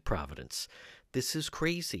back to Providence. This is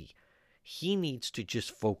crazy. He needs to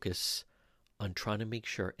just focus on trying to make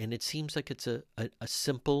sure, and it seems like it's a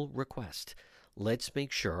simple request. Let's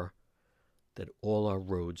make sure that all our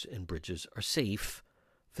roads and bridges are safe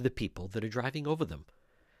for the people that are driving over them.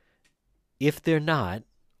 If they're not,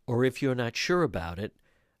 or if you're not sure about it,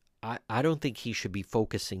 I don't think he should be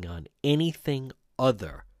focusing on anything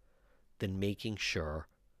other than making sure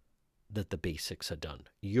that the basics are done.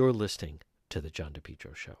 You're listening to The John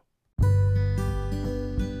DePietro Show.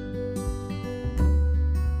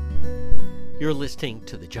 You're listening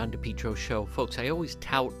to The John DePietro Show. Folks, I always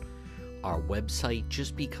tout our website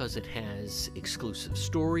just because it has exclusive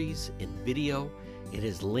stories and video. It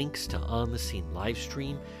has links to on-the-scene live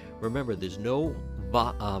stream. Remember, there's no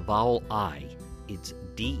vowel I. It's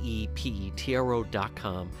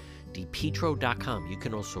DEPETRO.com, DePietro.com. You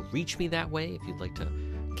can also reach me that way if you'd like to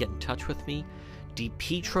get in touch with me.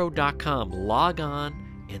 DePietro.com. Log on,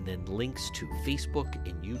 and then links to Facebook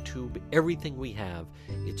and YouTube. Everything we have,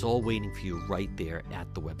 it's all waiting for you right there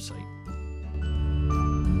at the website.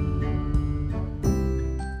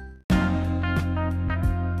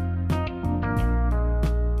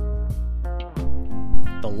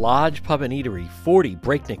 The Lodge Pub and Eatery, 40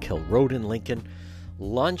 Breakneck Hill Road in Lincoln.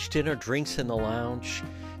 Lunch, dinner, drinks in the lounge,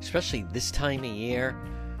 especially this time of year.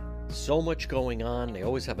 So much going on. They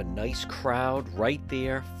always have a nice crowd right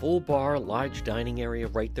there. Full bar, large dining area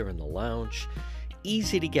right there in the lounge.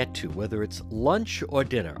 Easy to get to, whether it's lunch or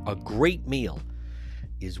dinner. A great meal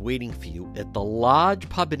is waiting for you at the Lodge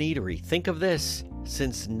Pub and Eatery. Think of this,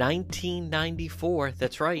 since 1994.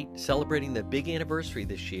 That's right, celebrating the big anniversary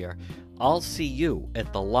this year. I'll see you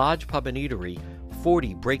at the Lodge Pub and Eatery,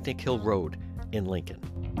 40 Breakneck Hill Road in Lincoln.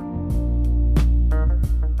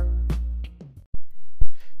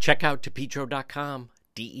 Check out DePietro.com,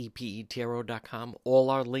 DEPETRO.com.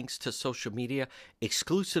 All our links to social media,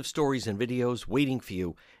 exclusive stories and videos waiting for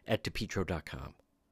you at DePietro.com.